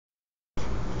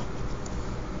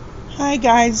Hi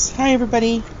guys, hi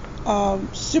everybody.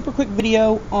 Super quick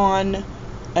video on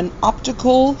an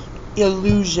optical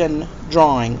illusion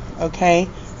drawing. Okay,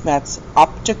 that's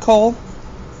optical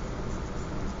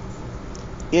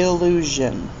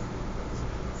illusion,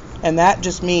 and that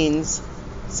just means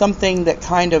something that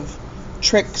kind of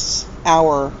tricks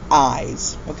our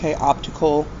eyes. Okay,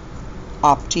 optical,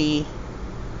 opti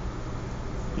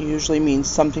usually means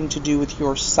something to do with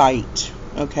your sight.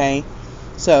 Okay,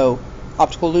 so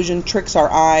optical illusion tricks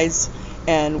our eyes,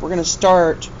 and we're going to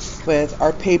start with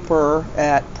our paper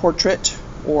at portrait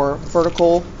or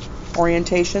vertical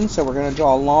orientation. So we're going to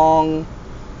draw a long,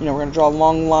 we're going to draw a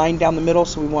long line down the middle,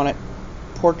 so we want it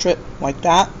portrait like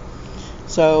that.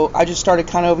 So I just started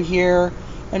kind of over here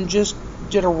and just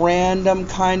did a random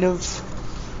kind of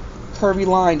curvy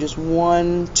line, just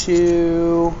 1,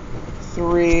 2,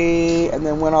 3, and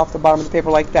then went off the bottom of the paper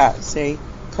like that. Say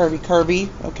curvy,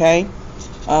 okay.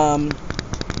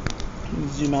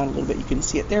 Zoom out a little bit, you can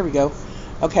see it. There we go.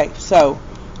 Okay, so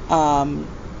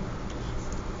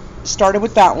started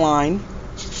with that line,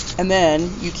 and then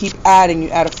you keep adding. You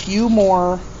add a few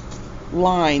more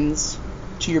lines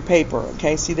to your paper.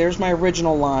 Okay, see, there's my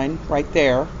original line right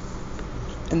there,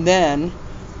 and then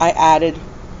I added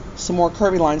some more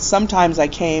curvy lines. Sometimes I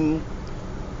came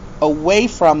away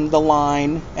from the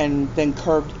line and then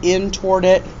curved in toward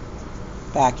it,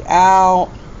 back out,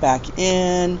 back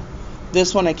in.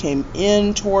 This one I came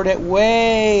in toward it,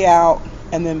 way out,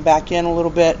 and then back in a little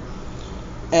bit.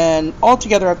 And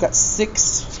altogether I've got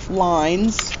 6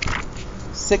 lines,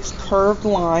 6 curved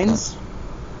lines.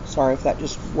 Sorry if that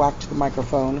just whacked the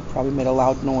microphone, it probably made a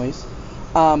loud noise.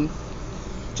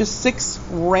 Just 6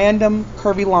 random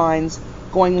curvy lines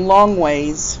going long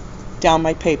ways down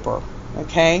my paper,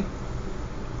 okay?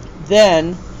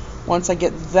 Then, once I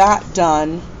get that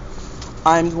done,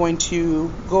 I'm going to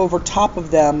go over top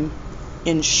of them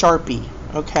in Sharpie,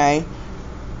 okay?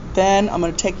 Then I'm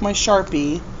going to take my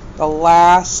Sharpie. The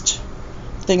last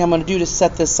thing I'm going to do to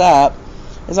set this up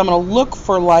is I'm going to look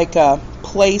for like a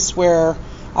place where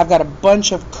I've got a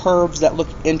bunch of curves that look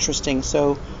interesting.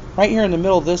 So right here in the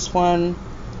middle of this one,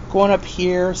 going up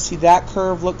here, see that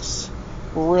curve looks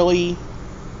really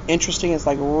interesting. It's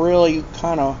like really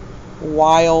kind of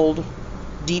wild,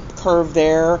 deep curve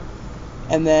there.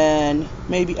 And then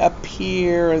maybe up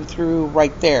here and through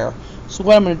right there. So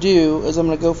what I'm going to do is I'm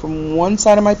going to go from one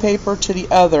side of my paper to the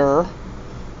other,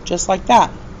 just like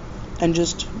that, and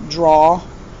just draw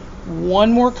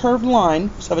one more curved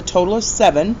line. So I have a total of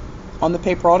 7 on the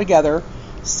paper altogether.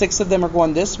 6 of them are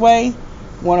going this way,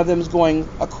 1 of them is going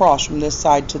across from this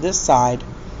side to this side,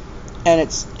 and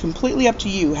it's completely up to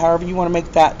you however you want to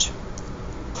make that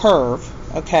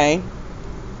curve, okay?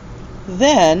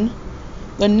 Then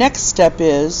the next step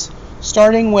is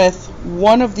starting with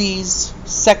one of these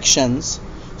sections.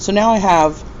 So now I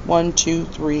have 1, 2,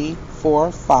 3,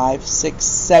 4, 5, 6,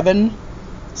 7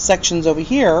 sections over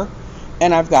here,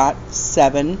 and I've got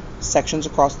 7 sections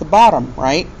across the bottom,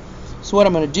 right? So what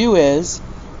I'm going to do is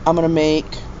I'm going to make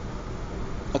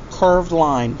a curved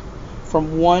line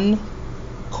from one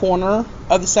corner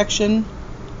of the section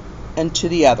and to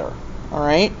the other,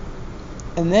 alright?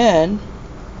 And then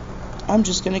I'm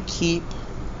just going to keep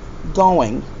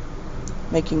going,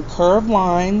 making curved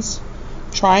lines,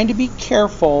 trying to be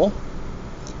careful,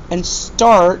 and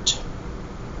start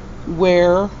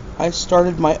where I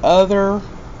started my other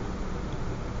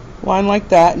line like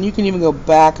that. And you can even go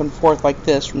back and forth like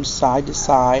this from side to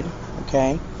side,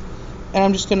 okay? And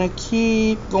I'm just going to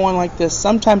keep going like this.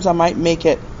 Sometimes I might make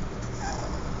it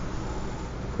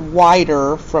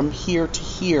wider from here to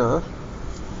here,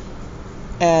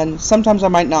 and sometimes I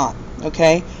might not,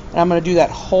 okay? And I'm going to do that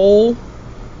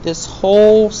this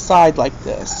whole side like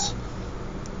this.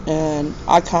 And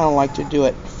I kind of like to do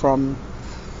it from,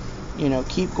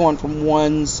 keep going from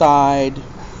one side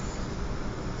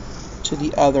to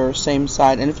the other, same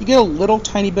side. And if you get a little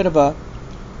tiny bit of a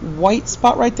white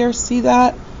spot right there, see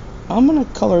that? I'm going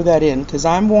to color that in because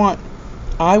I want,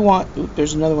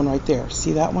 there's another one right there.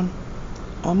 See that one?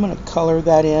 I'm going to color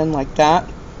that in like that,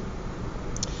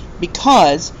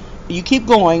 because you keep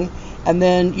going and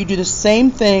then you do the same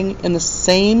thing in the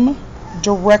same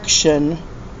direction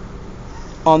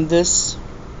on this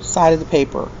side of the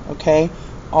paper, okay?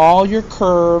 All your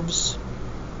curves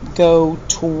go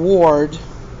toward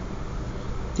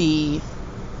the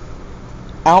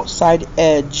outside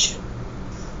edge,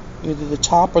 either the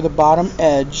top or the bottom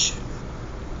edge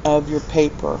of your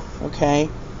paper, okay?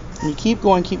 And you keep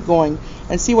going,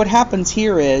 and see what happens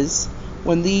here is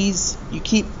when these, you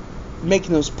keep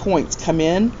making those points come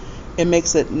in, it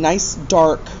makes a nice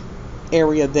dark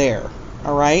area there,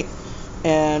 alright?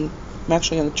 And I'm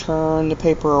actually going to turn the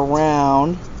paper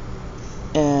around,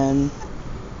 and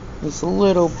it's a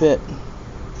little bit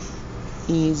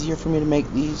easier for me to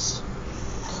make these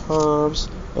curves.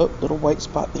 Oh, little white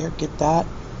spot there, get that.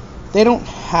 They don't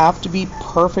have to be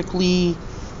perfectly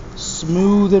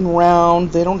smooth and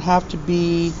round. They don't have to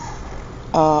be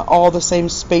all the same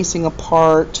spacing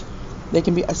apart. They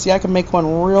can be, see, I can make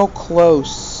one real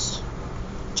close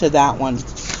to that one.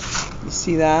 You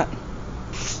see that?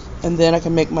 And then I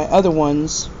can make my other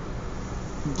ones.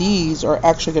 These are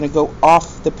actually going to go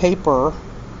off the paper.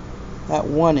 That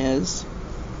one is.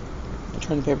 I'll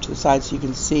turn the paper to the side so you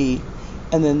can see.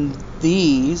 And then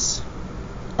these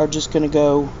are just going to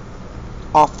go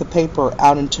off the paper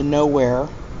out into nowhere.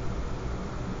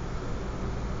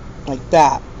 Like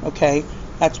that. Okay?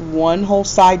 That's one whole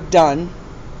side done.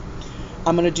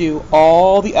 I'm going to do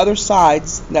all the other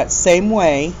sides that same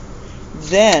way.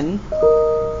 Then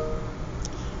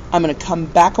I'm going to come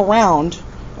back around,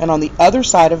 and on the other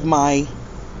side of my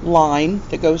line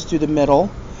that goes through the middle,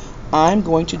 I'm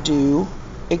going to do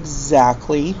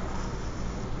exactly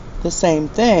the same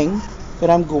thing, but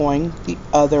I'm going the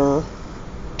other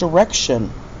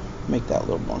direction. Make that a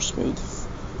little more smooth.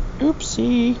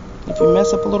 Oopsie. If you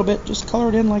mess up a little bit, just color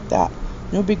it in like that.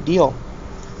 No big deal.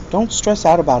 Don't stress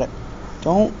out about it.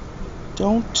 Don't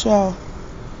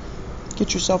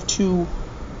get yourself too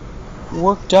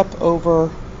worked up over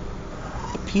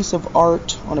a piece of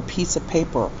art on a piece of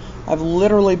paper. I've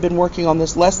literally been working on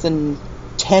this less than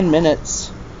 10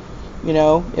 minutes. You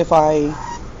know, if I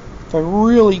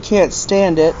really can't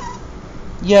stand it,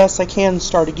 yes, I can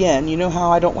start again. You know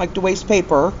how I don't like to waste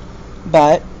paper,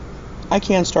 but I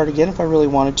can start again if I really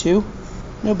wanted to.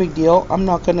 No big deal. I'm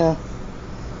not gonna,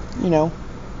 you know,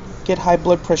 get high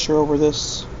blood pressure over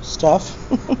this stuff.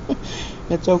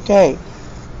 It's okay.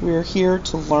 We're here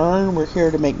to learn. We're here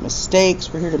to make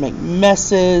mistakes. We're here to make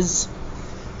messes.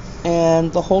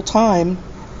 And the whole time,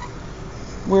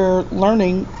 we're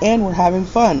learning and we're having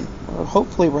fun. Or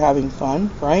hopefully we're having fun,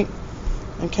 right?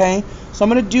 Okay? So I'm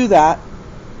going to do that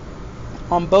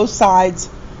on both sides.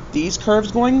 These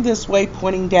curves going this way,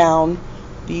 pointing down.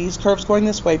 These curves going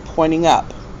this way, pointing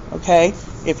up. Okay?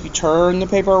 If you turn the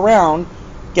paper around,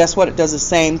 guess what? It does the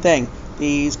same thing.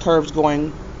 These curves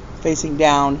going facing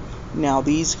down. Now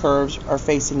these curves are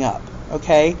facing up.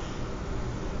 Okay?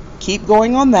 Keep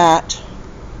going on that.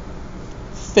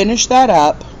 Finish that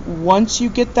up. Once you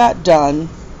get that done,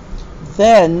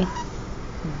 then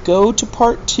go to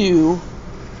part 2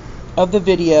 of the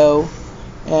video,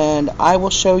 and I will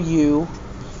show you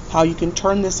how you can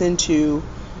turn this into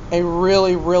a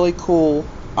really, really cool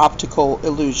optical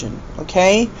illusion.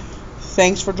 Okay?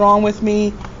 Thanks for drawing with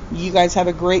me. You guys have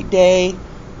a great day.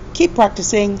 Keep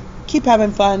practicing. Keep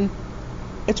having fun.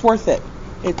 It's worth it.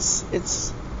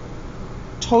 It's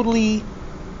totally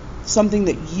something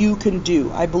that you can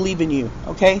do. I believe in you.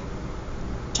 Okay?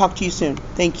 Talk to you soon.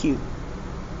 Thank you.